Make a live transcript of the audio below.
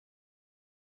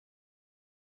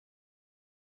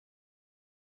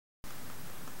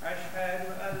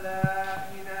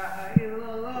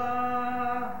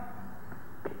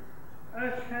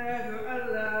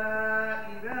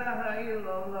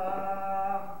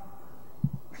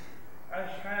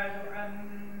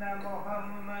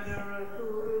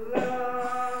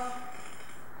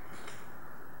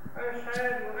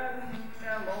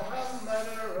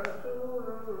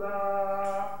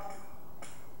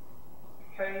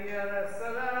حي على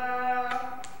الصلاة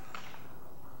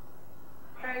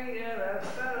حي على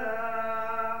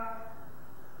الصلاة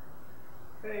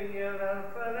حي على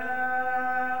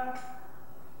الفلاح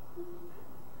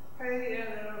حي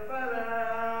على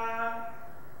الفلاح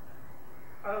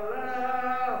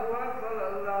الله أكبر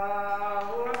الله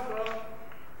أكبر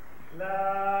لا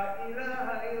إله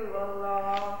إلا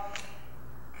الله.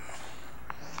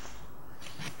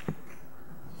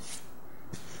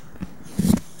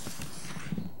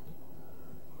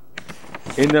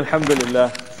 إن الحمد لله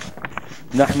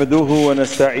نحمده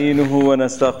ونستعينه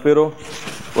ونستغفره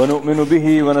ونؤمن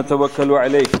به ونتوكل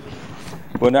عليه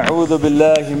ونعوذ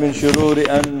بالله من شرور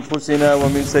أنفسنا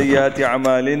ومن سيئات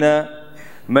أعمالنا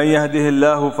من يهده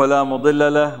الله فلا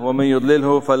مضل له ومن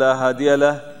يضلله فلا هادي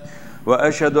له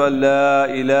وأشهد أن لا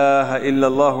إله إلا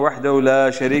الله وحده لا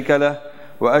شريك له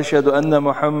وأشهد أن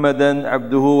محمدا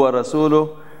عبده ورسوله.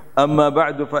 أما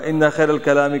بعد فإن خير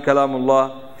الكلام كلام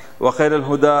الله وخير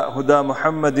الهدى هدى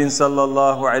محمد صلى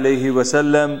الله عليه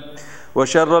وسلم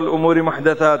وشر الأمور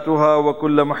محدثاتها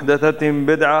وكل محدثة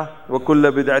بدعة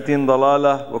وكل بدعة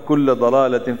ضلالة وكل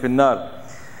ضلالة في النار.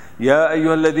 يا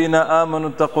أيها الذين آمنوا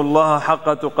اتقوا الله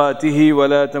حق تقاته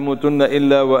ولا تموتن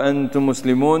إلا وأنتم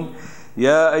مسلمون.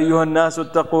 يا أيها الناس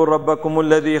اتقوا ربكم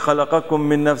الذي خلقكم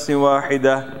من نفس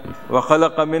واحدة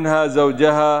وخلق منها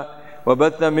زوجها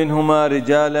وبث منهما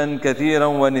رجالا كثيرا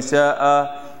ونساء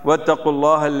واتقوا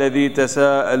الله الذي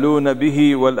تساءلون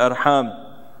به والأرحام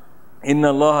إن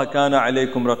الله كان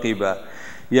عليكم رقيبا.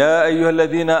 يا أيها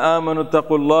الذين آمنوا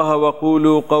اتقوا الله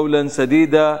وقولوا قولا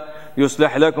سديدا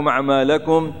يصلح لكم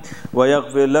أعمالكم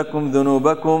ويغفر لكم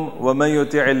ذنوبكم ومن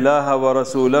يطع الله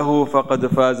ورسوله فقد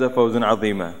فاز فوزا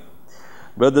عظيما.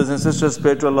 Brothers and sisters,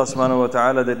 pray to Allah subhanahu wa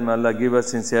ta'ala that may Allah give us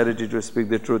sincerity to speak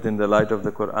the truth in the light of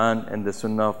the Quran and the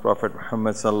Sunnah of Prophet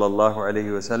Muhammad sallallahu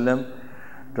alayhi wa sallam,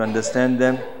 to understand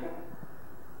them,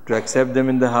 to accept them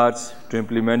in the hearts, to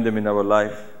implement them in our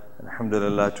life,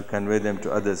 alhamdulillah, to convey them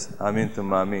to others. Ameen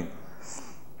thumma ameen.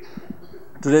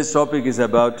 Today's topic is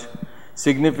about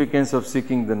significance of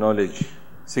seeking the knowledge.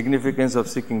 Significance of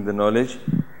seeking the knowledge,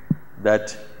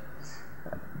 that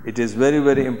it is very,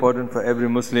 very important for every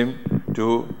Muslim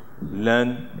to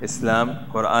learn Islam,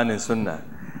 Quran and Sunnah.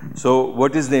 So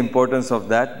what is the importance of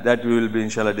that? That we will be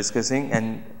inshallah discussing.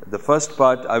 And the first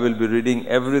part I will be reading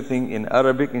everything in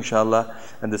Arabic inshallah,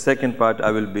 and the second part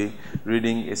I will be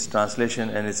reading its translation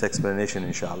and its explanation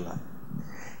inshallah.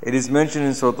 It is mentioned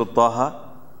in Surah Al-Taha,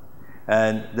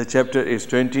 and the chapter is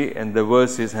 20 and the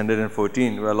verse is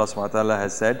 114, where Allah subhanahu wa ta'ala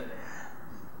has said,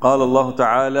 قال الله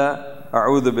تعالى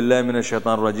أعوذ بالله من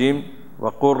الشيطان الرجيم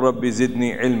وقل رب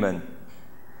زدني علما.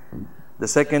 The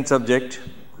second subject,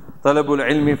 طلب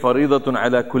العلم فريضة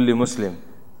على كل مسلم.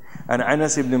 عن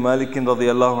أنس بن مالك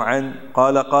رضي الله عنه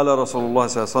قال قال رسول الله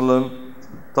صلى الله عليه وسلم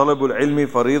طلب العلم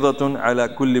فريضة على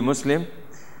كل مسلم.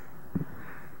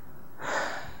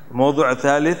 موضوع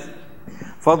ثالث،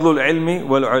 فضل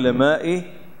العلم والعلماء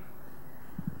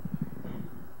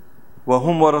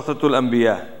وهم ورثة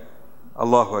الأنبياء.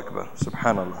 الله أكبر،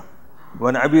 سبحان الله.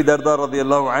 وعن أبي درداء رضي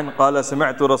الله عنه قال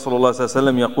سمعت رسول الله صلى الله عليه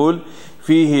وسلم يقول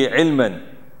فيه علما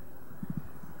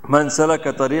من سلك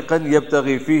طريقا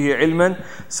يبتغي فيه علما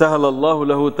سهل الله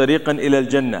له طريقا إلى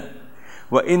الجنة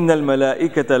وإن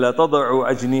الملائكة لا تضع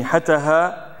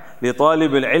أجنحتها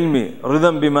لطالب العلم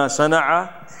رضا بما صنع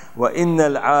وإن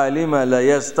العالم لا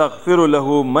يستغفر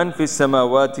له من في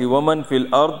السماوات ومن في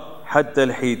الأرض حتى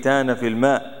الحيتان في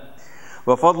الماء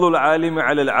وفضل العالم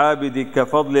على العابد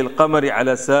كفضل القمر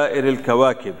على سائر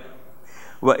الكواكب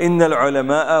وإن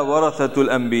العلماء ورثة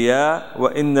الأنبياء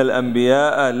وإن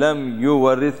الأنبياء لم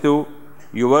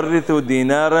يورثوا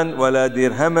دينارا ولا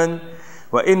درهما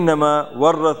وإنما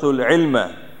ورثوا العلم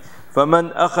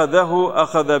فمن أخذه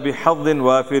أخذ بحظ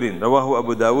وافر. رواه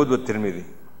أبو داود والترمذي.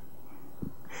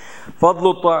 فضل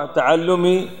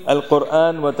تعلم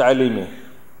القرآن وتعليمه.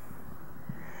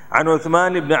 عن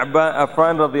عثمان بن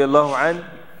عفان رضي الله عنه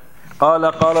قال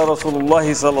قال رسول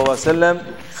الله صلى الله عليه وسلم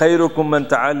خيركم من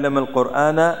تعلم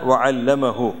القرآن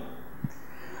وعلمه.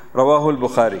 رواه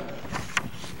البخاري.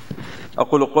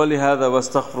 أقول قولي هذا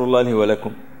واستغفر الله لي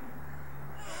ولكم.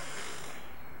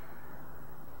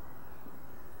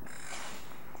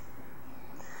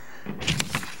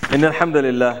 إن الحمد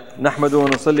لله نحمده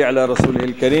ونصلي على رسوله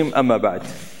الكريم. أما بعد.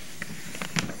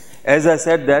 As I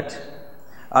said that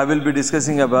I will be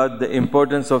discussing about the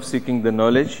importance of seeking the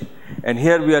knowledge, and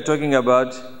here we are talking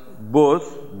about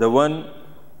both the one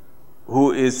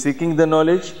who is seeking the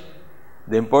knowledge,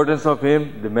 the importance of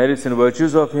him, the merits and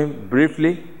virtues of him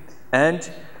briefly, and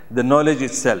the knowledge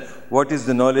itself. What is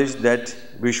the knowledge that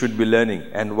we should be learning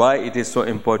and why it is so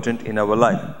important in our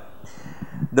life?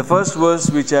 The first verse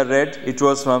which I read, it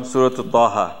was from Surah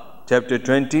Al-Taha, chapter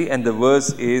 20, and the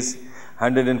verse is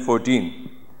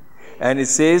 114. And it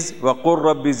says, وَقُلْ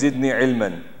رَبِّ زِدْنِي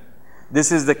عِلْمًا.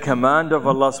 This is the command of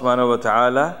Allah subhanahu wa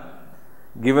ta'ala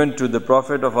given to the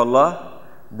Prophet of Allah,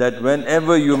 that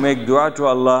whenever you make dua to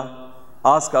Allah,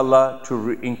 ask Allah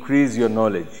to increase your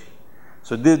knowledge.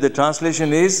 So the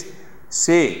translation is,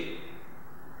 say,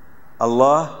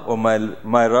 Allah, or my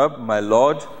Rabb, my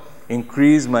Lord,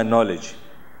 increase my knowledge.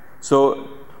 So,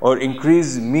 or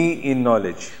increase me in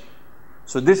knowledge.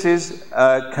 So this is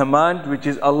a command which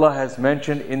is Allah has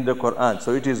mentioned in the Quran.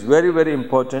 So it is very, very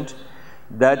important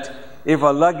that if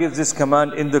Allah gives this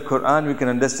command in the Quran, we can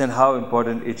understand how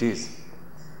important it is.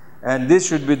 And this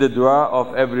should be the dua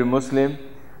of every Muslim,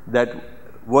 that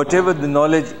whatever the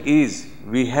knowledge is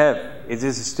we have, it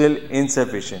is still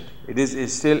insufficient. It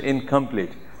is still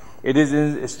incomplete. It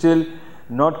is still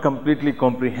not completely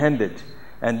comprehended.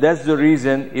 And that's the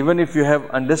reason, even if you have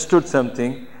understood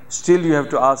something, still you have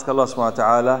to ask Allah subhanahu wa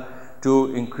ta'ala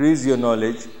to increase your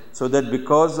knowledge, so that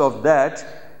because of that,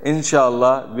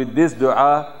 inshallah, with this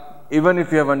dua, even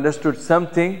if you have understood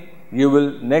something, you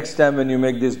will, next time when you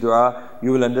make this dua,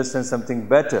 you will understand something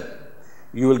better.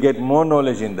 You will get more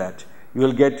knowledge in that. You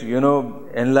will get,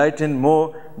 enlightened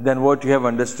more than what you have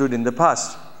understood in the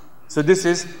past. So this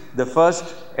is the first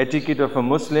etiquette of a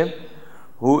Muslim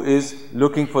who is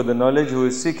looking for the knowledge, who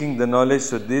is seeking the knowledge.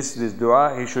 So this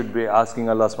dua, he should be asking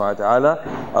Allah subhanahu wa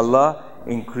ta'ala, Allah,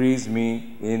 increase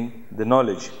me in the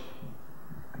knowledge.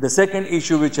 The second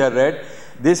issue which I read,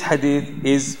 this hadith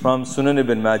is from Sunan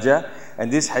ibn Majah,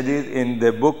 and this hadith in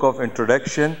the book of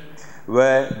introduction,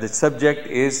 where the subject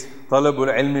is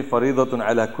Talabul ilmi faridatun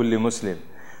ala kulli Muslim.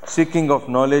 Seeking of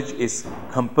knowledge is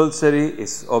compulsory,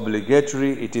 is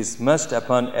obligatory, it is must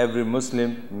upon every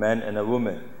Muslim man and a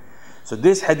woman. So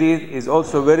this hadith is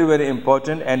also very, very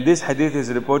important, and this hadith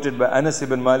is reported by Anas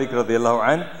ibn Malik radiallahu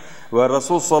anh, where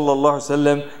Rasul sallallahu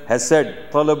alaihi wasallam has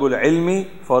said, Talabul ilmi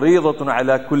faridatun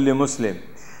ala kulli Muslim.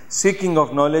 Seeking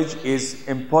of knowledge is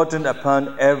important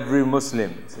upon every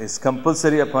Muslim. It is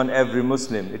compulsory upon every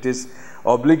Muslim. It is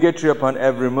obligatory upon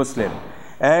every Muslim.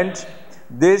 And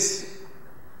this,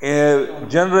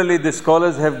 generally the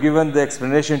scholars have given the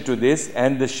explanation to this,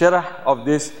 and the sharh of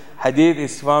this hadith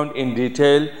is found in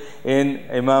detail in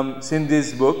Imam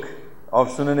Sindhi's book of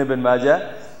Sunan ibn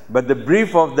Majah. But the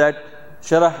brief of that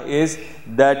sharh is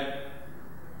that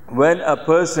when a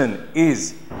person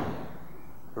is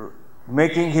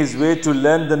making his way to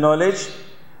learn the knowledge,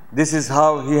 this is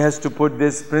how he has to put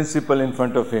this principle in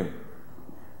front of him.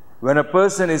 When a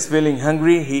person is feeling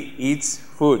hungry, he eats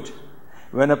food.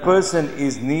 When a person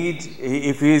is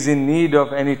if he is in need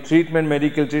of any treatment,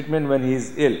 medical treatment, when he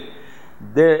is ill,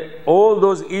 all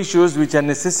those issues which are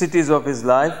necessities of his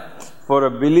life, for a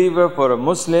believer, for a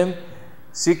Muslim,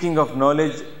 seeking of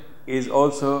knowledge is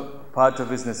also part of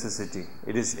his necessity.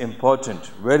 It is important,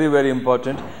 very, very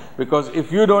important, because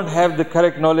if you don't have the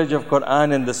correct knowledge of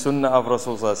Quran and the Sunnah of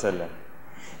Rasulullah,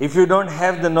 if you don't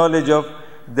have the knowledge of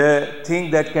the thing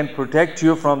that can protect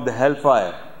you from the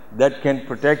hellfire, that can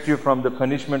protect you from the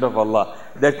punishment of Allah,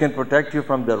 that can protect you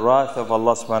from the wrath of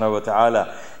Allah subhanahu wa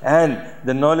ta'ala, and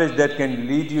the knowledge that can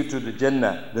lead you to the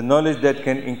Jannah, the knowledge that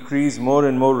can increase more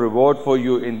and more reward for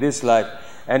you in this life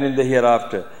and in the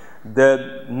hereafter,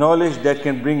 the knowledge that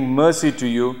can bring mercy to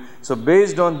you. So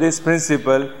based on this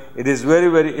principle, it is very,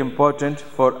 very important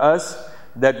for us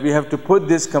that we have to put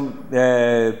this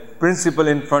principle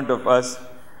in front of us,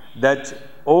 that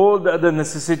all the other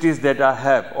necessities that I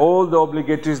have, all the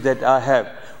obligatories that I have,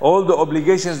 all the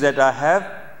obligations that I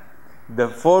have, the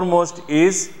foremost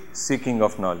is seeking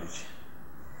of knowledge.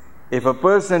 If a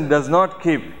person does not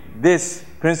keep this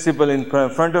principle in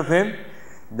front of him,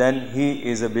 then he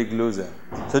is a big loser.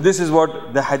 So this is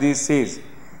what the hadith says.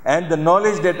 And the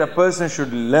knowledge that a person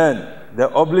should learn, the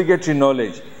obligatory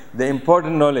knowledge, the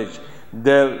important knowledge,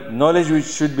 the knowledge which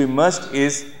should be must,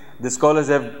 is, the scholars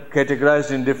have categorized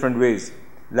in different ways.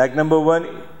 Like number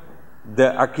one,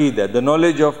 the Aqidah, the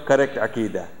knowledge of correct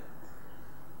Aqidah.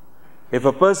 If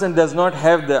a person does not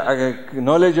have the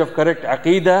knowledge of correct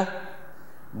Aqidah,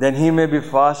 then he may be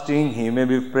fasting, he may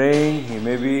be praying, he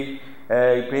may be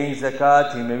paying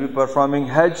zakat, he may be performing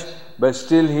hajj, but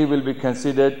still he will be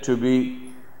considered to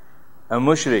be a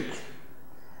mushrik,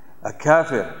 a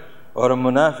kafir, or a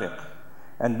munafiq.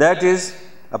 And that is,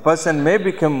 a person may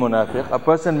become munafiq, a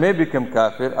person may become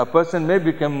kafir, a person may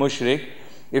become mushrik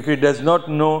if he does not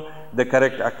know the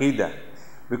correct aqidah.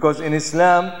 Because in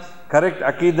Islam, correct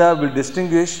aqidah will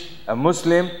distinguish a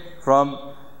Muslim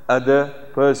from other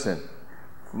person.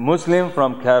 Muslim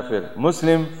from kafir,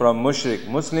 Muslim from mushrik,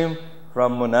 Muslim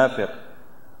from munafiq.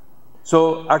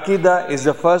 So Aqidah is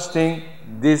the first thing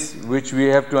which we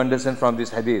have to understand from this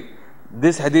hadith.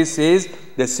 This hadith says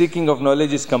the seeking of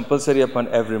knowledge is compulsory upon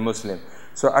every Muslim.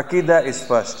 So Aqidah is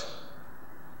first.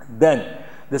 Then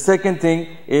the second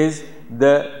thing is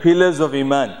the pillars of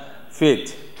Iman,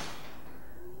 faith.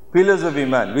 Pillars of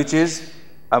Iman, which is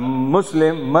a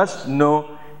Muslim must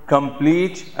know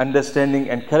complete understanding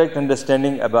and correct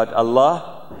understanding about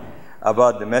Allah,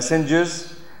 about the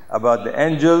messengers, about the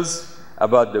angels,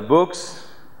 about the books,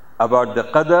 about the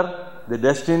qadar, the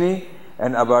destiny,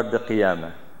 and about the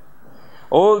qiyamah.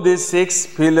 All these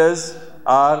 6 pillars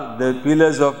are the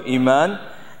pillars of Iman,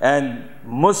 and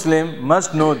Muslim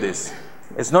must know this.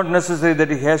 It's not necessary that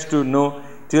he has to know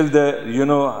till the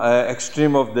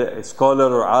extreme of the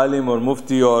scholar or alim or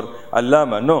mufti or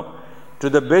allama. No, to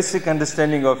the basic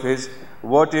understanding of his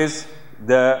what is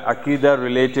the Aqidah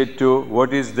related to,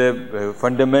 what is the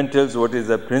fundamentals, what is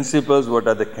the principles, what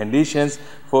are the conditions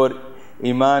for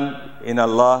Iman in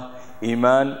Allah,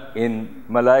 Iman in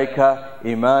Malaika,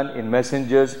 Iman in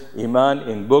messengers, Iman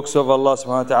in books of Allah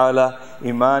subhanahu wa ta'ala,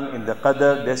 Iman in the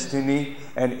Qadar, destiny,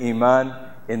 and Iman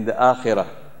in the Akhirah.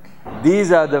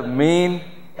 These are the main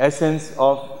essence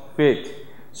of faith.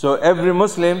 So every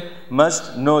Muslim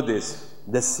must know this.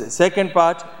 The second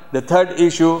part, the third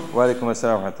issue, wa alaikum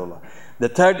assalam wa rahmatullah. The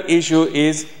third issue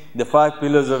is the 5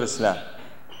 pillars of Islam.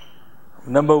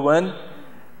 Number 1,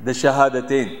 the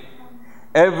Shahadatain.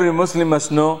 Every Muslim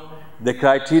must know the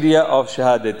criteria of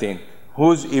Shahadatain.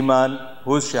 Whose Iman,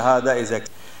 whose Shahada is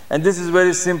accepted. And this is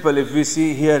very simple. If we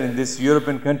see here in this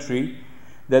European country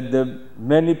that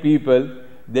many people,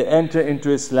 they enter into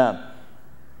Islam.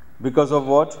 Because of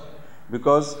what?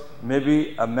 Because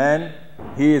maybe a man,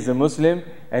 he is a Muslim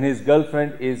and his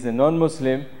girlfriend is a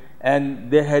non-Muslim, and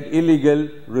they had illegal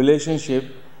relationship,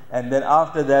 and then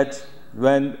after that,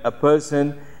 when a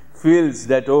person feels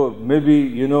that, oh,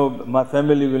 maybe, my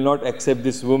family will not accept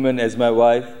this woman as my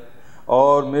wife,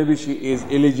 or maybe she is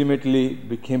illegitimately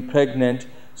became pregnant,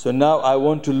 so now I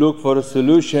want to look for a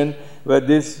solution where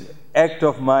this act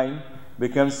of mine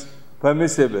becomes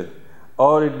permissible,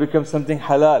 or it becomes something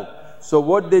halal. So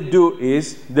what they do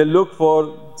is, they look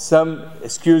for some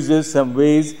excuses, some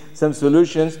ways, some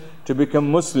solutions to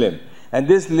become Muslim. And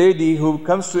this lady who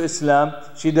comes to Islam,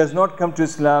 she does not come to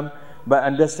Islam by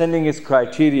understanding its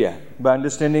criteria, by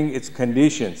understanding its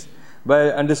conditions,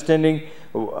 by understanding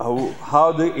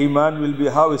how the Iman will be,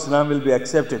 how Islam will be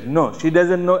accepted. No, she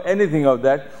doesn't know anything of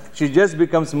that. She just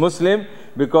becomes Muslim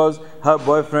because her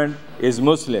boyfriend is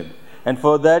Muslim. And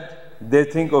for that, they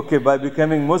think, okay, by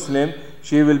becoming Muslim,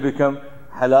 she will become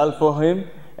halal for him,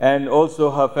 and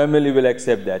also her family will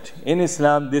accept that. In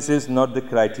Islam, this is not the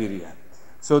criteria.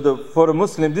 So for a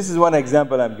Muslim, this is one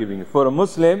example I'm giving you. For a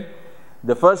Muslim,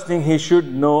 the first thing he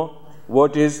should know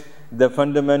what is the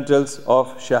fundamentals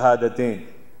of Shahadatain,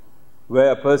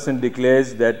 where a person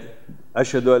declares that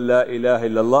Ashhadu an la ilaha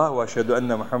illallah wa ashhadu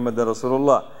anna Muhammadan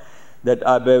Rasulullah, that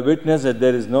I bear witness that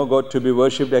there is no God to be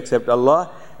worshipped except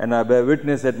Allah, and I bear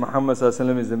witness that Muhammad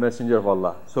is the messenger of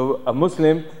Allah. So a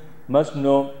Muslim must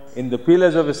know, in the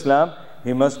pillars of Islam,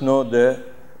 he must know the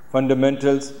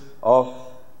fundamentals of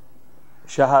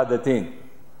Shahadatain.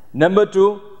 Number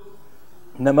 2,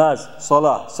 namaz,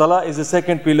 salah. Salah is the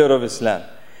second pillar of Islam.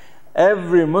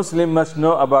 Every Muslim must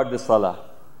know about the salah.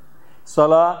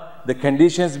 Salah, the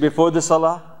conditions before the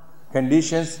salah,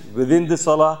 conditions within the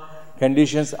salah,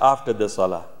 conditions after the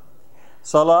salah.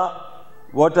 Salah,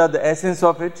 what are the essence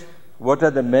of it? What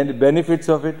are the benefits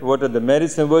of it? What are the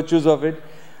merits and virtues of it?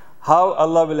 How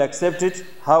Allah will accept it?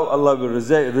 How Allah will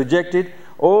reject it?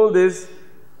 All this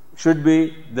should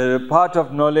be the part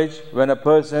of knowledge when a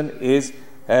person is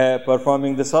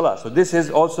performing the salah. So this is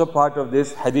also part of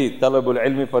this hadith. Talabul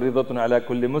ilmi faridatun ala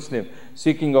kulli Muslim.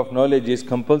 Seeking of knowledge is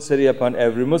compulsory upon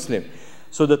every Muslim.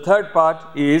 So the third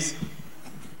part is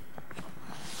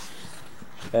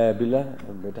Billah,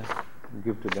 beta,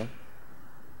 give to them.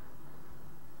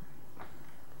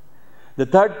 The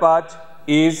third part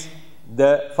is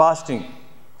the fasting,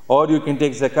 or you can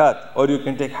take zakat, or you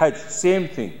can take hajj, same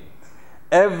thing.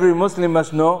 Every Muslim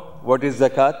must know what is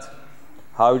zakat,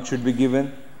 how it should be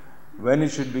given, when it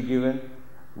should be given,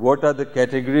 what are the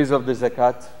categories of the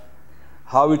zakat,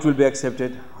 how it will be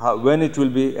accepted, when it will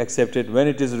be accepted, when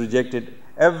it is rejected,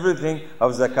 everything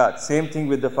of zakat. Same thing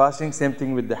with the fasting, same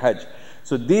thing with the hajj.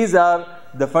 So these are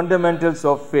the fundamentals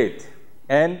of faith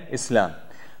and Islam.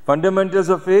 Fundamentals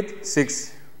of faith,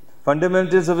 6.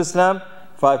 Fundamentals of Islam,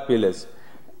 5 pillars.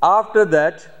 After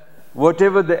that,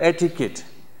 whatever the etiquette,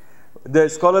 the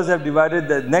scholars have divided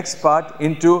the next part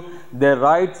into the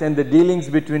rights and the dealings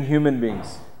between human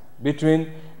beings,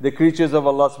 between the creatures of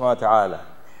Allah subhanahu wa ta'ala.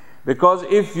 Because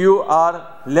if you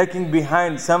are lacking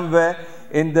behind somewhere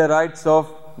in the rights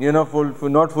of,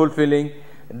 not fulfilling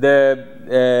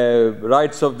the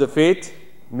rights of the faith,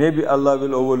 maybe Allah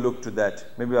will overlook to that.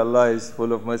 Maybe Allah is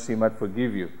full of mercy, He might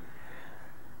forgive you.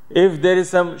 If there is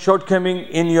some shortcoming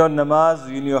in your namaz,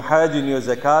 in your hajj, in your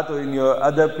zakat, or in your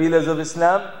other pillars of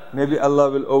Islam, maybe Allah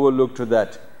will overlook to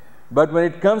that. But when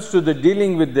it comes to the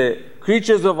dealing with the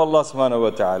creatures of Allah subhanahu wa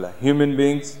ta'ala, human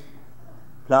beings,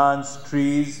 plants,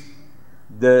 trees,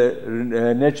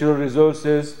 the natural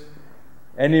resources,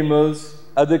 animals,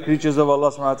 other creatures of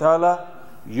Allah subhanahu wa ta'ala,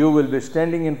 you will be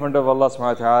standing in front of Allah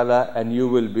subhanahu wa ta'ala and you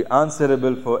will be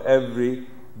answerable for every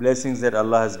blessings that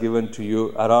Allah has given to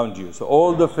you around you. So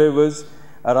all the favors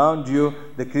around you,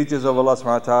 the creatures of Allah subhanahu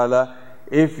wa ta'ala,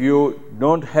 if you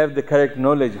don't have the correct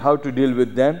knowledge how to deal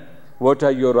with them, what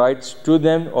are your rights to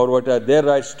them or what are their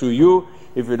rights to you,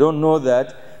 if you don't know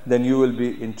that, then you will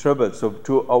be in trouble. So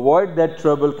to avoid that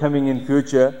trouble coming in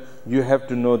future, you have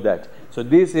to know that. So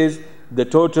this is the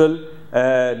total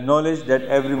knowledge that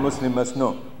every Muslim must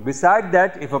know. Beside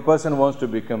that, if a person wants to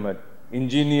become an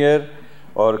engineer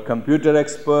or computer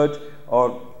expert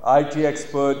or IT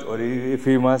expert, or if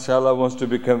he mashallah wants to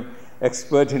become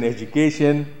expert in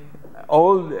education,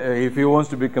 if he wants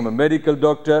to become a medical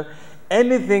doctor,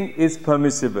 anything is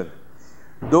permissible.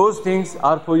 Those things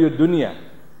are for your dunya.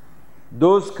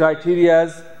 Those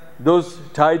criterias, those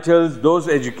titles, those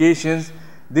educations,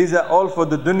 these are all for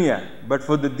the dunya. But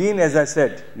for the deen, as I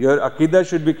said, your aqidah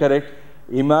should be correct.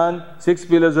 Iman, 6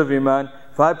 pillars of Iman,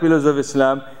 5 pillars of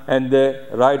Islam, and the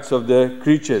rights of the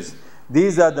creatures.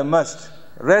 These are the must.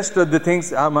 Rest of the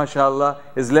things, mashallah,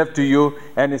 is left to you,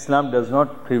 and Islam does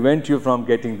not prevent you from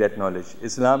getting that knowledge.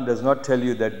 Islam does not tell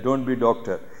you that don't be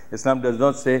doctor. Islam does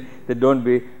not say that don't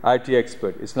be IT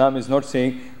expert. Islam is not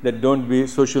saying that don't be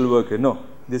social worker. No,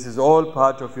 this is all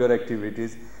part of your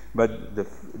activities. But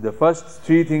the first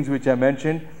 3 things which I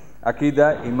mentioned,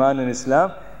 Aqidah, Iman and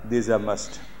Islam, these are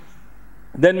must.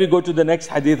 Then we go to the next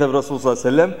hadith of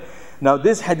Rasulullah. Now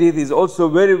this hadith is also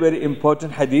very, very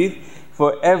important hadith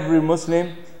for every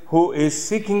Muslim who is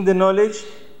seeking the knowledge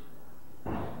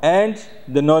and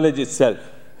the knowledge itself.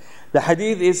 The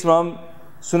hadith is from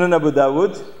Sunan Abu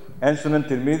Dawud and Sunan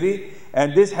Tirmidhi,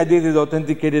 and this hadith is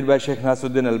authenticated by Sheikh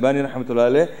Nasruddin Albani rahmatullah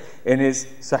alayh in his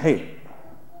Sahih.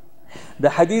 The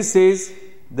hadith says,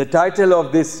 the title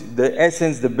of this, the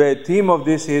essence, the theme of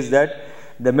this is that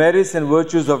the merits and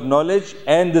virtues of knowledge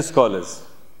and the scholars.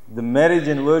 The merit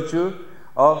and virtue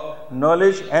of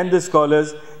knowledge and the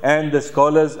scholars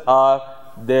are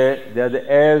they are the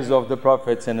heirs of the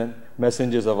prophets and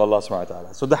messengers of Allah subhanahu wa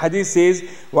ta'ala. So the hadith says,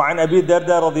 وعن أبي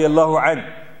الدرداء رضي الله عنه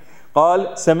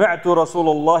قال سمعت رسول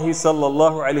الله صلى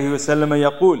الله عليه وسلم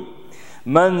يقول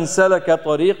من سلك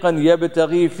طريقا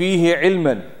يبتغي فيه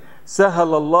علما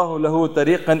سهل الله له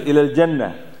طريقا إلى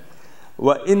الجنة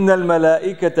وإن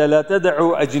الملائكة لا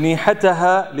تدع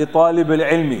أجنحتها لطالب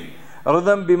العلم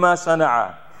رضا بما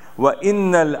صنع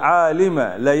وإن العالم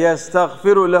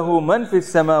ليستغفر له من في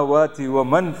السماوات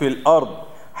ومن في الأرض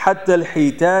حتى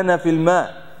الحيتان في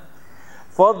الماء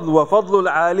وفضل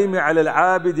العالم على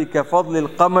العابد كفضل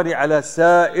القمر على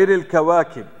سائر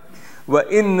الكواكب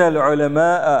وإن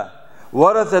العلماء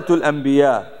ورثة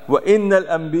الأنبياء وإن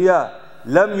الأنبياء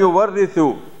لم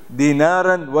يورثوا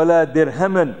دينارا ولا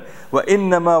درهما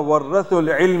وإنما ورثوا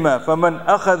العلم فمن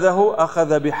أخذه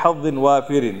أخذ بحظ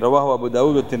وافر رواه أبو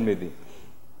داود والترمذي.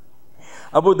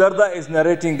 Abu Darda is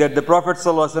narrating that the Prophet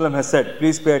ﷺ has said,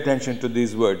 please pay attention to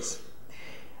these words.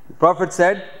 The Prophet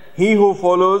said, he who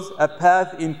follows a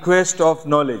path in quest of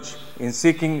knowledge, in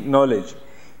seeking knowledge,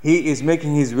 he is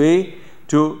making his way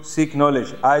to seek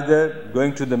knowledge, either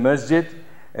going to the masjid,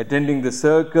 attending the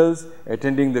circles,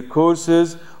 attending the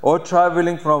courses, or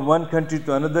traveling from one country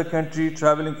to another country,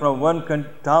 traveling from one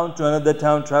town to another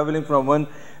town, traveling from one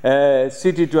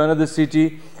city to another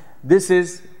city. This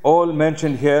is all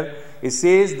mentioned here. It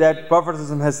says that Prophet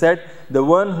has said, the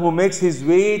one who makes his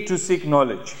way to seek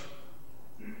knowledge.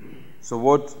 So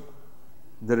what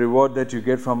the reward that you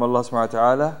get from Allah subhanahu wa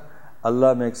ta'ala?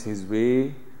 Allah makes his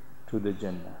way to the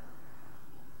Jannah.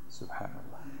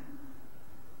 Subhanallah.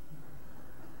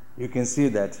 You can see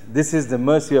that this is the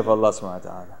mercy of Allah subhanahu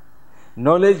wa ta'ala.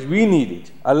 Knowledge, we need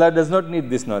it. Allah does not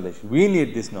need this knowledge. We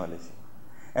need this knowledge.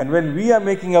 And when we are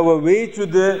making our way to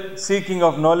the seeking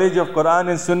of knowledge of Quran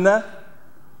and Sunnah,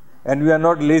 and we are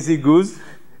not lazy goose,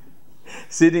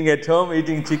 sitting at home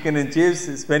eating chicken and chips,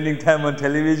 spending time on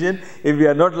television, if we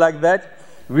are not like that,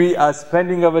 we are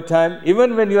spending our time,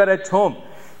 even when you are at home,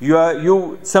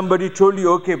 somebody told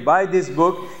you, okay, buy this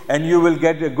book and you will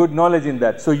get a good knowledge in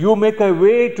that. So you make a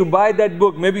way to buy that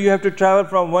book. Maybe you have to travel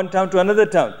from one town to another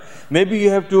town. Maybe you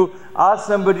have to ask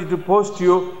somebody to post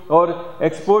you or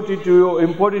export it to you, or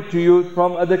import it to you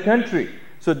from other country.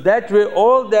 So that way,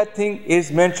 all that thing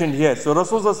is mentioned here. So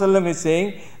Rasulullah is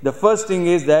saying, the first thing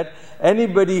is that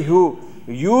anybody who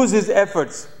uses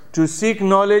efforts to seek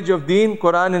knowledge of Deen,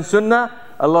 Quran and Sunnah,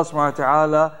 Allah subhanahu wa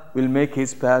ta'ala will make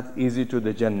his path easy to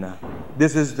the Jannah.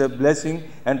 This is the blessing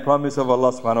and promise of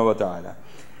Allah subhanahu wa ta'ala.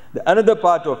 Another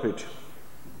part of it,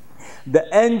 the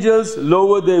angels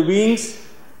lower their wings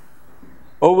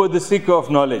over the seeker of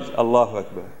knowledge. Allahu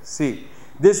Akbar. See,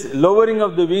 this lowering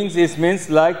of the wings means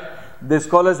like, the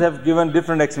scholars have given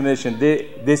different explanation.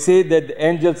 They say that the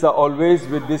angels are always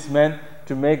with this man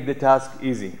to make the task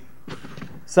easy.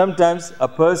 Sometimes a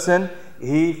person,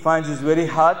 he finds it very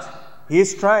hard, he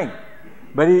is trying,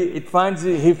 but he finds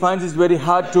it very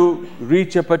hard to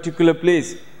reach a particular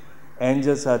place.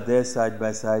 Angels are there side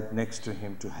by side next to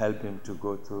him to help him to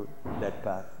go through that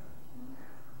path.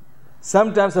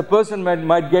 Sometimes a person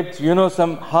might get,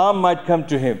 some harm might come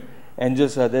to him.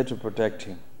 Angels are there to protect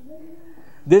him.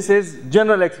 This is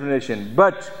general explanation,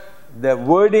 but the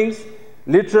wordings,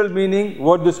 literal meaning,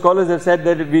 what the scholars have said,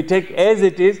 that if we take as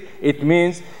it is, it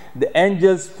means the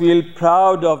angels feel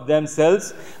proud of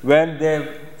themselves when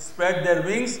they spread their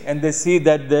wings and they see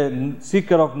that the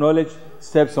seeker of knowledge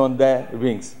steps on their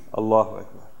wings. Allahu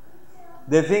Akbar.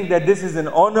 They think that this is an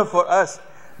honor for us,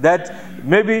 that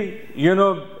maybe,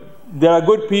 there are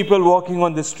good people walking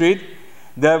on the street,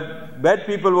 there are bad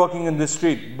people walking in the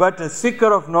street, but a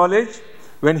seeker of knowledge,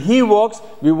 when he walks,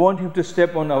 we want him to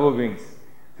step on our wings.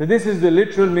 So this is the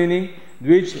literal meaning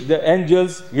which the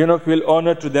angels, feel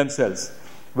honor to themselves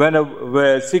when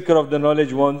a seeker of the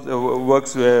knowledge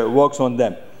walks on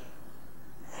them.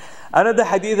 Another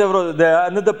hadith,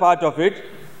 another part of it,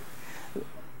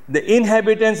 the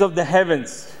inhabitants of the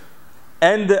heavens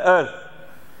and the earth,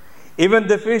 even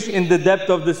the fish in the depth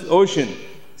of this ocean,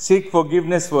 seek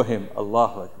forgiveness for him.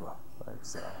 Allahu Akbar.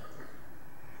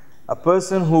 A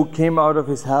person who came out of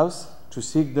his house to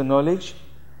seek the knowledge,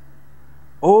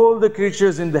 all the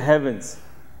creatures in the heavens,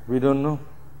 we don't know.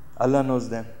 Allah knows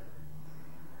them.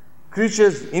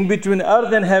 Creatures in between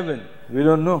earth and heaven, we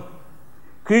don't know.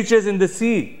 Creatures in the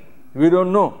sea, we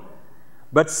don't know.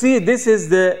 But see, this is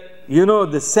the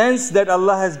sense that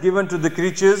Allah has given to the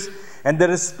creatures and the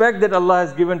respect that Allah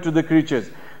has given to the creatures.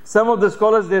 Some of the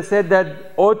scholars, they said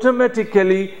that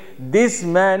automatically this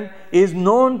man is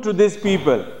known to these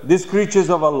people, these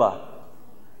creatures of Allah.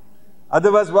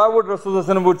 Otherwise, why would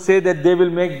Rasulullah would say that they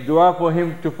will make dua for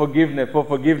him for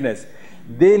forgiveness?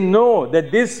 They know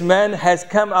that this man has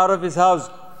come out of his house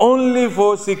only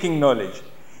for seeking knowledge.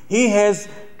 He is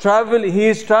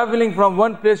traveling from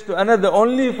one place to another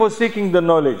only for seeking the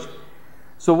knowledge.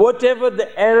 So whatever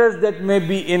the errors that may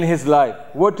be in his life,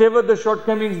 whatever the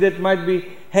shortcomings that might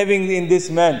be having in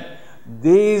this man,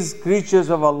 these creatures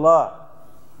of Allah,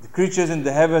 the creatures in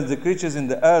the heavens, the creatures in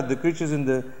the earth, the creatures in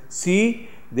the sea,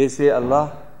 they say,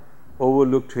 Allah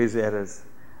overlooked his errors.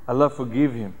 Allah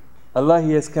forgive him. Allah,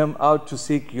 he has come out to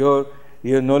seek your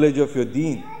knowledge of your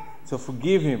deen. So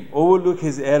forgive him, overlook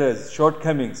his errors,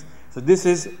 shortcomings. So this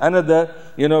is another,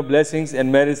 blessings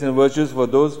and merits and virtues for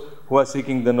those who are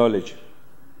seeking the knowledge.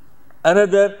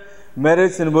 Another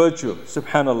merits and virtue,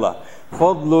 subhanallah.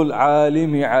 فضل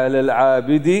العالم على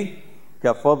العابد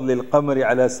كفضل القمر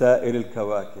على سائر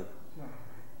الكواكب.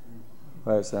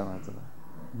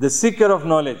 The seeker of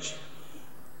knowledge,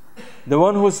 the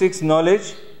one who seeks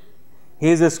knowledge, he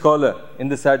is a scholar in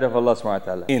the sight of Allah subhanahu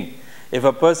wa ta'ala. If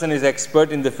a person is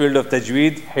expert in the field of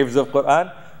tajweed, hifz of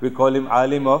Quran, we call him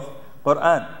alim of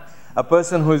Quran. A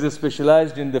person who is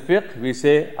specialized in the fiqh, we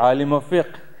say alim of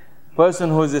fiqh. Person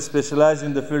who is specialized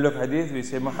in the field of hadith, we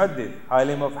say muhaddith,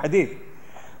 alim of hadith.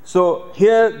 So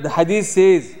here the hadith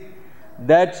says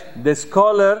that the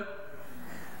scholar,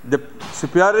 the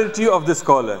superiority of the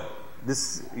scholar,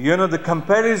 the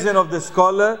comparison of the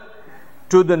scholar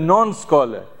to the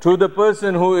non-scholar, to the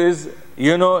person who is,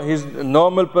 he's a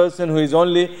normal person who is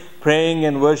only praying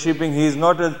and worshipping. He is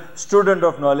not a student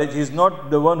of knowledge. He is not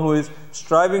the one who is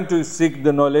striving to seek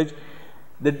the knowledge.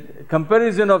 The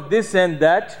comparison of this and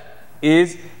that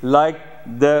is like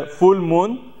the full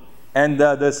moon and the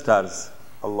other stars.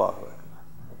 Allahu Akbar.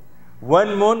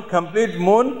 One moon, complete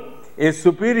moon, is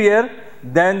superior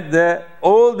than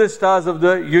all the stars of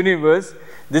the universe.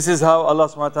 This is how Allah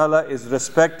subhanahu wa ta'ala is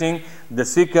respecting the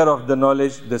seeker of the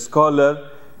knowledge, the scholar,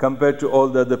 compared to all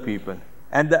the other people.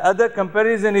 And the other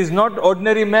comparison is not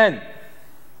ordinary man.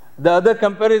 The other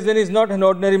comparison is not an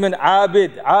ordinary man.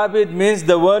 Abid. Abid means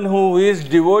the one who is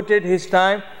devoted his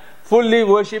time fully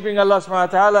worshipping Allah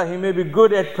subhanahu wa ta'ala. He may be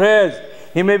good at prayers,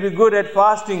 he may be good at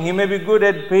fasting, he may be good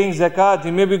at paying zakat,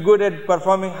 he may be good at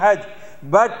performing hajj.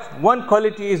 But one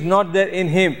quality is not there in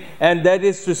him, and that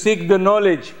is to seek the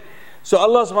knowledge. So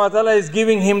Allah subhanahu wa ta'ala is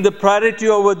giving him the priority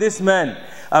over this man.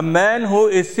 A man who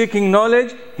is seeking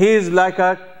knowledge, he is like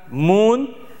a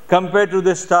moon compared to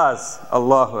the stars.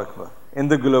 Allahu Akbar. In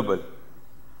the global.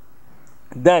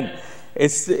 Then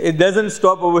it doesn't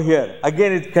stop over here.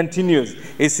 Again it continues.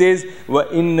 It says,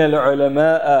 وَإِنَّ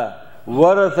الْعُلَمَاءَ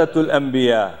وَرَثَةُ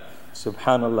الْأَنْبِيَاءِ.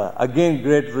 Subhanallah. Again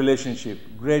great relationship,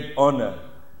 great honor.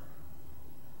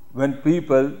 When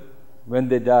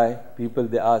they die,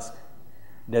 they ask,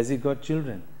 does he got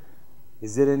children?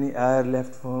 Is there any heir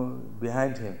left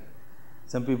behind him?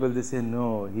 Some people they say,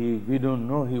 no, we don't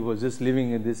know. He was just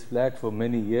living in this flat for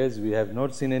many years. We have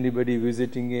not seen anybody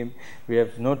visiting him. We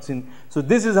have not seen. So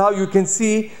this is how you can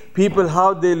see people,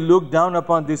 how they look down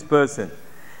upon this person.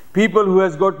 People who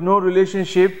has got no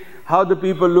relationship, how the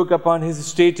people look upon his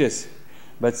status.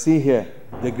 But see here,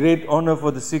 the great honor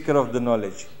for the seeker of the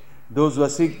knowledge. Those who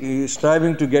are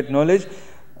striving to get knowledge,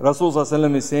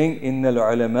 Rasulullah is saying, Innal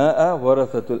ulama'a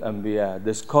warathatul anbiya.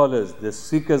 The scholars, the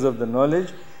seekers of the knowledge,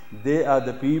 they are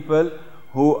the people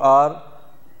who are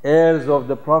heirs of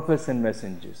the prophets and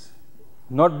messengers.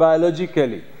 Not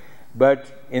biologically, but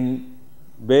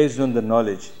based on the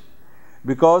knowledge.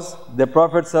 Because the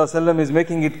Prophet ﷺ is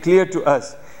making it clear to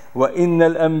us,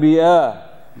 وَإِنَّ الْأَنْبِيَاءَ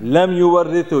لَمْ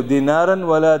يُوَرِّثُوا دِينَارًا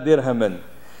وَلَا دِرْهَمًا.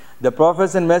 The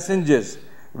prophets and messengers,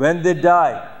 when they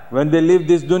die, when they leave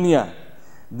this dunya,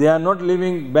 they are not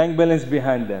leaving bank balance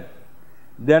behind them.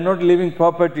 They are not leaving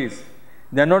properties.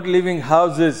 They are not leaving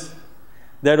houses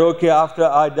that, okay, after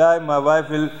I die, my wife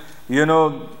will,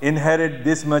 inherit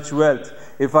this much wealth.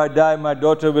 If I die, my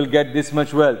daughter will get this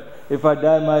much wealth. If I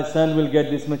die, my son will get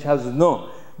this much houses. No,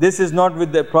 this is not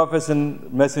with the prophets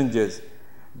and messengers.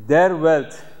 Their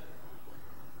wealth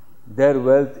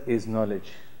is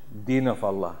knowledge, deen of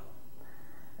Allah.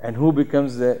 And who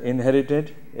becomes the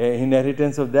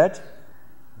inheritance of that?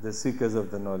 The seekers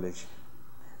of the knowledge.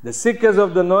 The seekers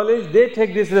of the knowledge, they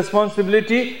take this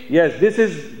responsibility. Yes, this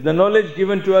is the knowledge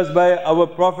given to us by our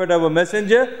Prophet, our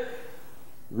Messenger.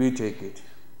 We take it.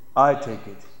 I take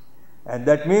it. And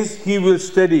that means he will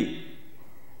study.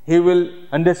 He will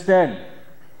understand.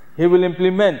 He will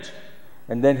implement.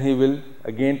 And then he will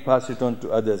again pass it on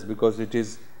to others, because it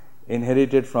is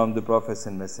inherited from the prophets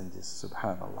and messengers.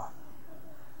 Subhanallah.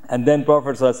 And then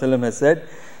Prophet ﷺ has said,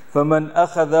 فَمَنْ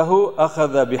أَخَذَهُ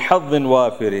أَخَذَ بِحَظٍ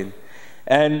وَافِرٍ.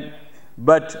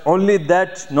 But only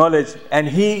that knowledge, and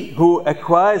he who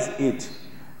acquires it,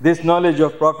 this knowledge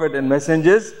of Prophet and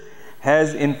messengers,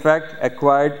 has in fact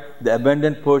acquired the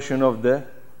abundant portion of the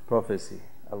prophecy.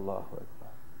 Allahu Akbar.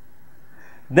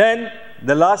 Then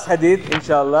the last hadith,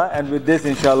 inshallah, and with this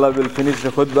inshallah we'll finish the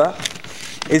khutbah.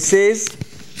 It says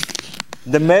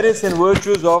the merits and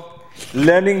virtues of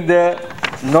learning the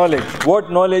knowledge. What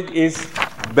knowledge is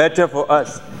better for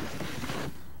us,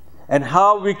 and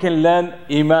how we can learn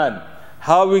Iman,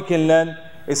 how we can learn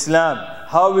Islam,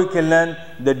 how we can learn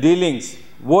the dealings,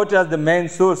 what are the main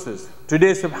sources.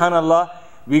 Today, subhanallah,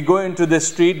 we go into the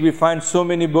street, we find so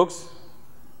many books,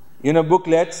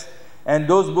 booklets, and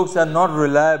those books are not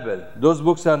reliable, those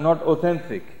books are not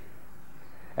authentic.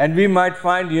 And we might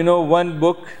find, one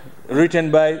book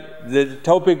written by, the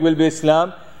topic will be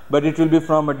Islam, but it will be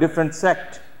from a different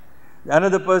sect.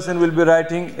 Another person will be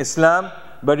writing Islam,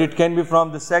 but it can be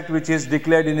from the sect which is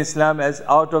declared in Islam as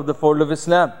out of the fold of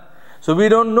Islam. So we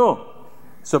don't know.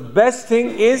 So best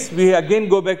thing is we again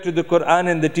go back to the Quran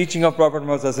and the teaching of Prophet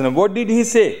Muhammad. What did he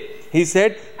say? He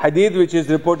said, hadith which is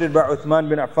reported by Uthman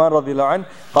bin Affan radhiyallahu anhu,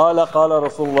 قال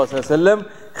Rasulullah sallallahu alaihi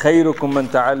wasallam, خيركم من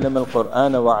تعلم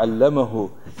القرآن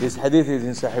وعلمه. This hadith is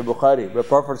in Sahih Bukhari, where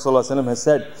Prophet sallallahu alaihi wasallam has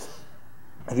said,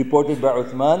 reported by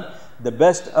Uthman, the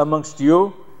best amongst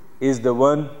you is the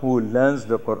one who learns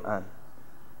the Quran.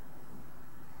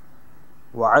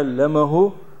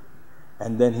 وَعَلَّمَهُ,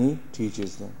 and then he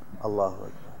teaches them. Allahu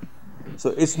Akbar.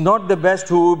 So it's not the best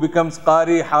who becomes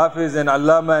Qari, Hafiz and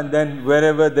Allama, and then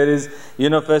wherever there is,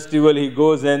 festival, he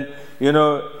goes and,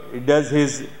 he does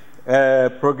his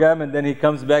program, and then he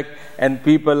comes back and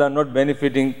people are not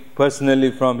benefiting personally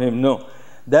from him. No,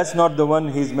 that's not the one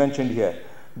he's mentioned here.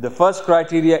 The first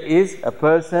criteria is a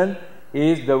person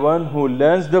is the one who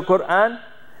learns the Quran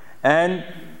and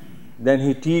then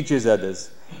he teaches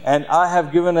others. And I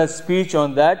have given a speech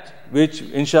on that, which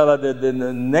inshallah the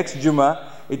next Jummah,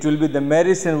 it will be the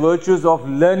merits and virtues of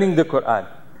learning the Quran.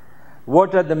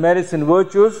 What are the merits and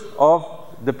virtues of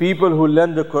the people who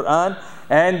learn the Quran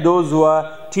and those who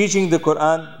are teaching the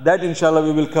Quran? That inshallah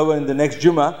we will cover in the next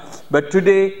Jummah. But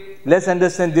today let's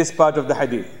understand this part of the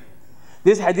hadith.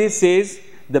 This hadith says,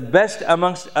 the best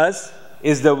amongst us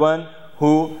is the one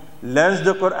who learns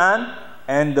the Quran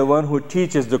and the one who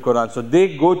teaches the Quran. So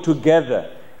they go together.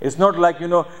 It's not like,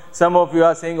 some of you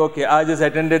are saying, okay, I just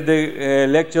attended the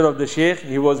lecture of the Sheikh.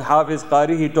 He was Hafiz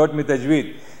Qari, he taught me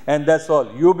Tajweed. And that's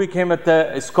all. You became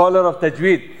a scholar of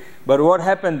Tajweed. But what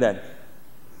happened then?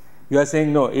 You are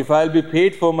saying, no, if I'll be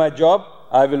paid for my job,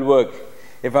 I will work.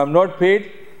 If I'm not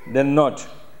paid, then not.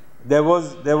 There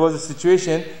was a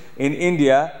situation in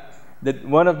India that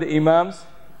one of the Imams,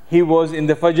 he was in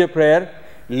the Fajr prayer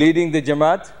leading the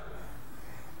Jamaat,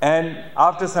 and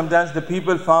after some time the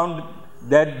people found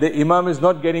that the Imam is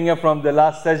not getting up from the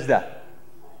last sajda.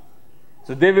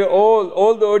 So they were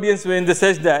all the audience were in the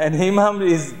sajda, and Imam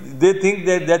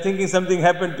they're thinking something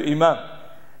happened to Imam.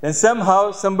 And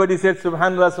somehow somebody said,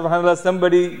 Subhanallah, Subhanallah,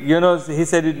 somebody, he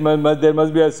said there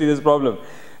must be a serious problem.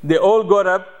 They all got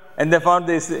up and they found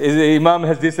the Imam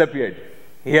has disappeared.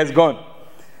 He has gone.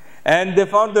 And they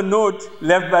found the note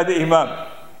left by the Imam.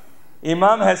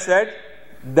 Imam has said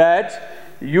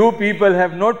that you people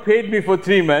have not paid me for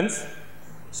 3 months.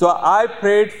 So I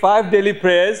prayed 5 daily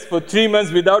prayers for 3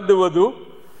 months without the wudu.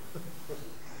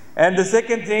 And the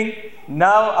second thing,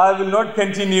 now I will not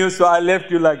continue, so I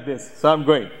left you like this. So I'm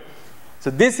going.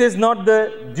 So this is not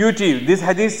the duty. This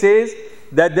hadith says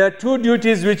that there are 2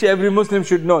 duties which every Muslim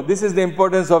should know. This is the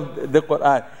importance of the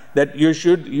Quran. That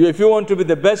if you want to be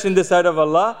the best in the sight of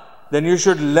Allah, then you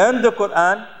should learn the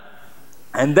Quran.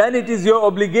 And then it is your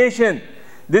obligation.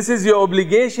 This is your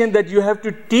obligation that you have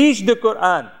to teach the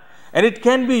Quran. And it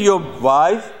can be your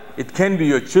wife, it can be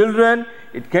your children,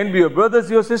 it can be your brothers,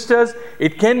 your sisters,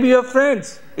 it can be your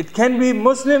friends, it can be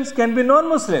Muslims, can be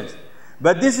non-Muslims.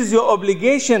 But this is your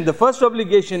obligation. The first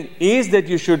obligation is that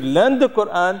you should learn the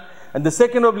Quran, and the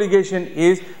second obligation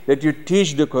is that you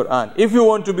teach the Quran. If you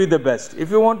want to be the best,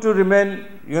 if you want to remain,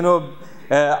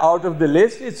 out of the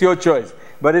list, it's your choice.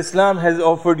 But Islam has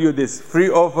offered you this free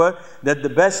offer that the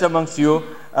best amongst you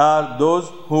are those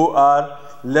who are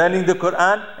learning the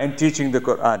Quran and teaching the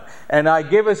Quran. And I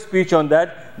gave a speech on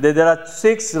that there are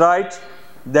 6 rights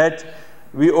that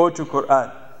we owe to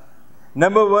Quran.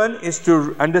 Number 1 is to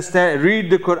read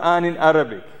the Quran in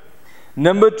Arabic.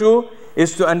 Number 2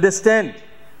 is to understand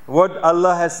what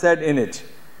Allah has said in it.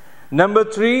 Number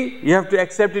 3, you have to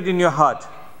accept it in your heart.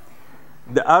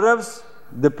 The Arabs,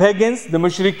 the pagans, the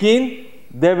mushrikeen,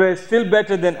 they were still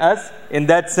better than us in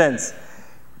that sense.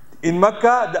 In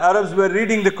Makkah, the Arabs were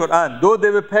reading the Quran. Though they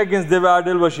were pagans, they were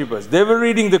idol worshippers. They were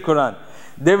reading the Quran.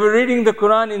 They were reading the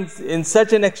Quran in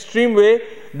such an extreme way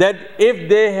that if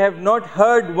they have not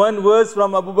heard one verse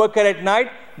from Abu Bakr at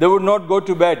night, they would not go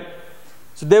to bed.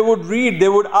 So they would read, they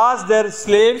would ask their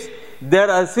slaves, their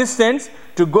assistants,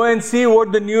 to go and see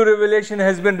what the new revelation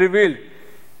has been revealed.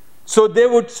 So they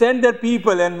would send their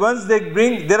people, and once they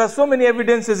bring, there are so many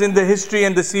evidences in the history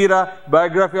and the seerah,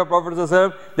 biography of Prophet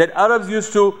ﷺ, that Arabs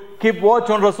used to keep watch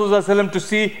on Rasulullah ﷺ to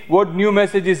see what new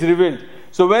message is revealed.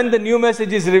 So when the new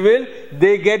message is revealed,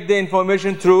 they get the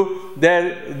information through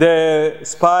the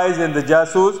spies and the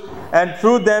jasus, and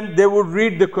through them they would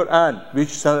read the Quran,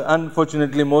 which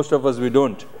unfortunately most of us we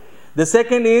don't. The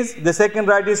second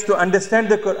right is to understand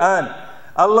the Quran.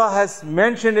 Allah has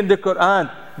mentioned in the Quran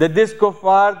that this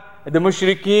kuffar, the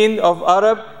mushrikeen of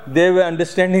Arab, they were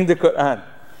understanding the Quran.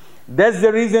 That's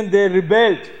the reason they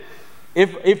rebelled.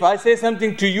 If I say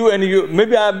something to you and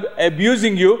maybe I'm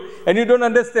abusing you and you don't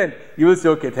understand, you will say,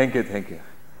 okay, thank you.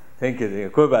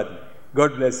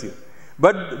 God bless you.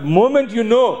 But the moment you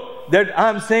know that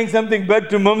I'm saying something bad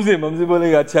to Mumzi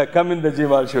bolega, acha, come in the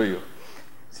gym, I'll show you.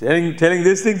 Telling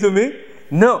this thing to me?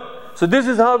 No. So this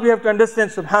is how we have to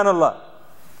understand, subhanallah.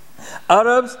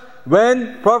 Arabs,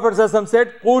 when Prophet ﷺ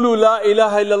said, "Qulu la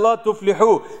ilaha illallah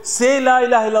tuflihu," say la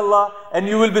ilaha illallah and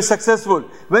you will be successful.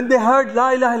 When they heard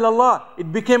la ilaha illallah,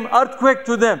 it became earthquake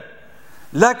to them,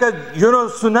 like a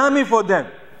tsunami for them.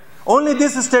 Only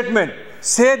this statement,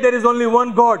 say there is only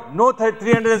one God, no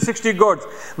 360 gods.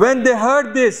 When they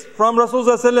heard this from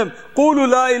Rasulullah ﷺ, "Qulu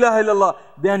la ilaha illallah,"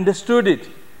 they understood it.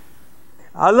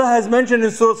 Allah has mentioned in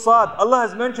Surah Sad, Allah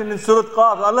has mentioned in Surah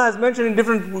Qaf, Allah has mentioned in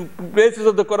different places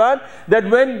of the Quran that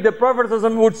when the Prophet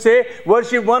ﷺ would say,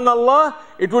 worship one Allah,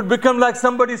 it would become like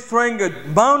somebody throwing a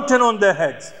mountain on their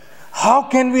heads. How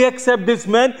can we accept this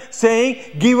man saying,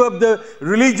 give up the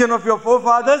religion of your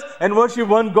forefathers and worship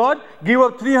one God? Give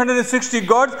up 360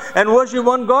 gods and worship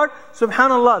one God?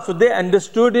 Subhanallah. So they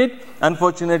understood it.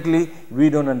 Unfortunately, we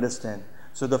don't understand.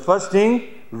 So the first thing,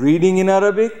 reading in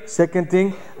Arabic. Second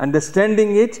thing,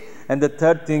 understanding it. And the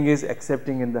third thing is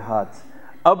accepting in the heart.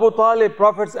 Abu Talib,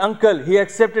 Prophet's uncle, he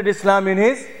accepted Islam in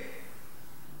his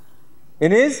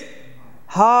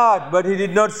heart, but he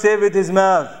did not say with his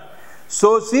mouth.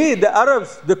 So see, the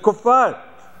Arabs, the kuffar,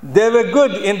 they were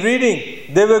good in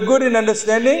reading, they were good in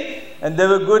understanding, and they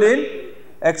were good in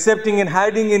accepting and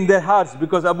hiding in their hearts.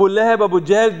 Because Abu Lahab, Abu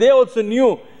Jahl, they also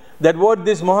knew that what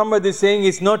this Muhammad is saying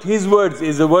is not his words,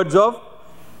 is the words of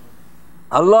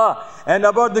Allah. And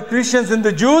about the Christians and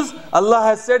the Jews, Allah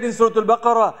has said in Surah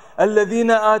Al-Baqarah,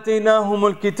 الَّذِينَ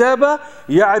آتَيْنَاهُمُ الْكِتَابَ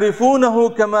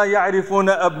يَعْرِفُونَهُ كَمَا يَعْرِفُونَ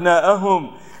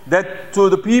أَبْنَاءَهُم. That to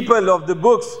the people of the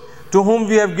books, to whom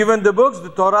we have given the books, the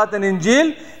Torah and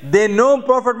Injil, they know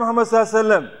Prophet Muhammad Sallallahu Alaihi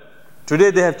Wasallam. Today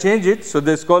they have changed it, so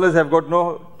the scholars have got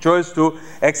no choice to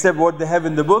accept what they have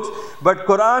in the books. But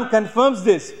Quran confirms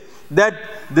this, that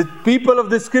the people of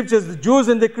the scriptures, the Jews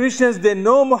and the Christians, they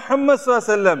know Muhammad Sallallahu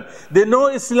Alaihi Wasallam, they know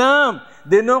Islam,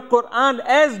 they know Quran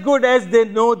as good as they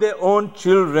know their own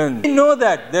children. They know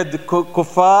that the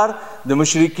kuffar, the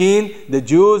mushrikeen, the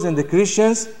Jews and the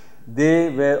Christians, they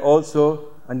were also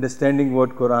understanding what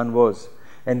Quran was,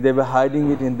 and they were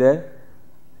hiding it in their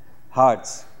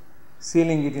hearts,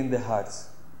 sealing it in their hearts.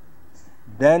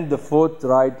 Then the fourth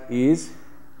right is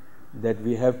that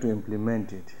we have to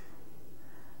implement it.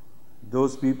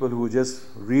 Those people who just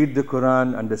read the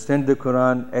Quran, understand the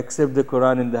Quran, accept the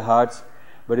Quran in their hearts,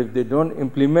 but if they don't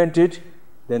implement it,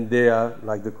 then they are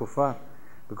like the kuffar.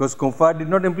 Because kuffar did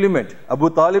not implement. Abu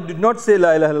Talib did not say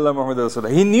La ilaha illallah Muhammad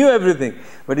Rasulullah. He knew everything,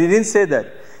 but he didn't say that.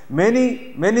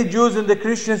 Many Jews and the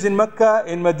Christians in Mecca,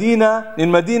 in Medina,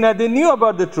 they knew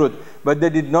about the truth, but they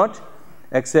did not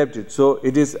accept it. So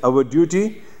it is our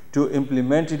duty to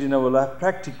implement it in our life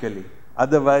practically.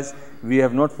 Otherwise, we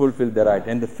have not fulfilled the right.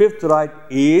 And the fifth right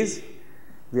is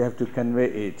we have to convey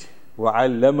it.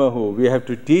 وَعَلَّمَهُ. We have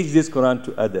to teach this Quran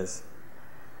to others.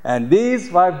 And these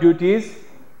 5 duties,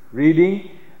 reading,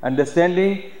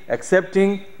 understanding,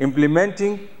 accepting,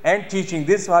 implementing, and teaching,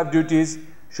 these 5 duties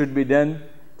should be done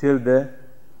till the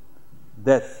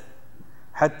death.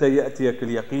 حَتَّى يَأْتِيَكَ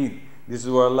الْيَقِينَ. This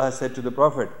is what Allah said to the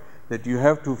Prophet, that you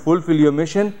have to fulfill your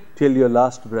mission till your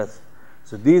last breath.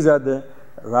 So these are the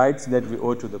rights that we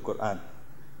owe to the Quran.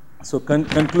 So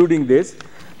concluding this,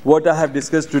 what I have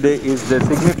discussed today is the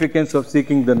significance of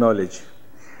seeking the knowledge.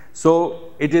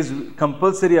 So it is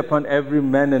compulsory upon every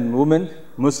man and woman,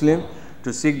 Muslim,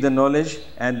 to seek the knowledge,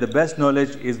 and the best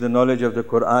knowledge is the knowledge of the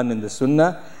Quran and the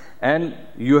Sunnah. And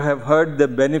you have heard the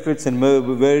benefits and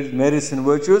merits and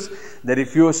virtues, that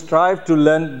if you strive to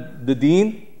learn the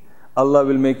deen, Allah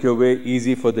will make your way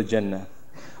easy for the Jannah.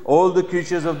 All the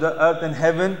creatures of the earth and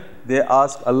heaven, they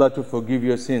ask Allah to forgive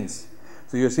your sins.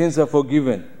 So your sins are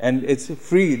forgiven, and it's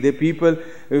free. The people,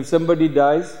 if somebody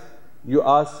dies, you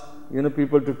ask,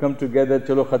 people to come together,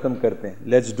 chalo khatam karte hain.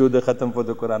 Let's do the khatam for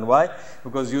the Quran. Why?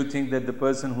 Because you think that the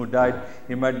person who died,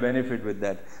 he might benefit with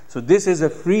that. So this is a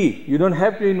free. You don't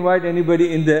have to invite anybody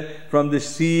from the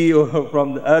sea or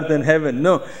from the earth and heaven.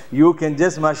 No, you can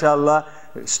just, mashallah,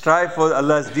 strive for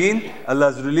Allah's deen,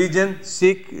 Allah's religion,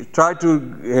 try to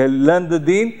learn the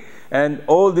deen, and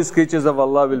all these creatures of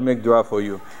Allah will make dua for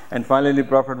you. And finally,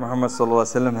 Prophet Muhammad Sallallahu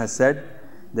Alaihi Wasallam has said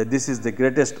that this is the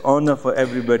greatest honor for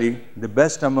everybody. The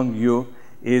best among you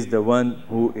is the one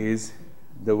who is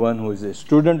a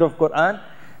student of Quran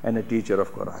and a teacher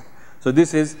of Quran. So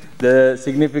this is the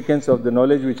significance of the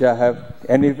knowledge which I have.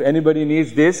 And if anybody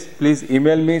needs this, please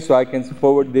email me so I can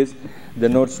forward the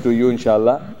notes to you,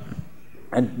 inshallah.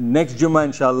 And next Jummah,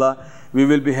 inshallah, we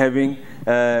will be having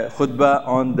khutbah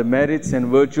on the merits and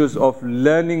virtues of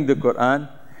learning the Quran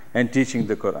and teaching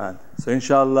the Quran. So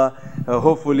inshallah,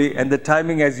 hopefully, and the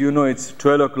timing, as you know, it's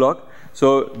 12 o'clock.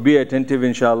 So be attentive,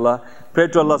 inshallah. Pray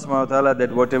to Allah subhanahu wa ta'ala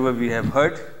that whatever we have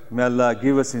heard, may Allah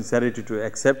give us sincerity to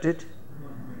accept it,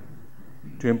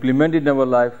 to implement it in our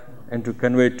life, and to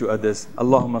convey it to others.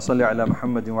 Allahumma salli ala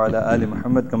Muhammadin wa ala ali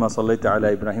Muhammad kama sallaita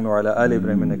ala Ibrahim wa ala ali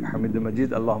Ibrahim innaka Hamidum Majid.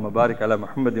 Allahumma barik ala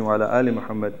Muhammadin wa ala ali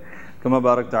Muhammad kama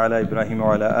barakta ala Ibrahim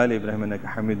wa ala ali Ibrahim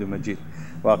innaka Hamidum Majid.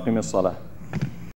 Wa aqim as-salah.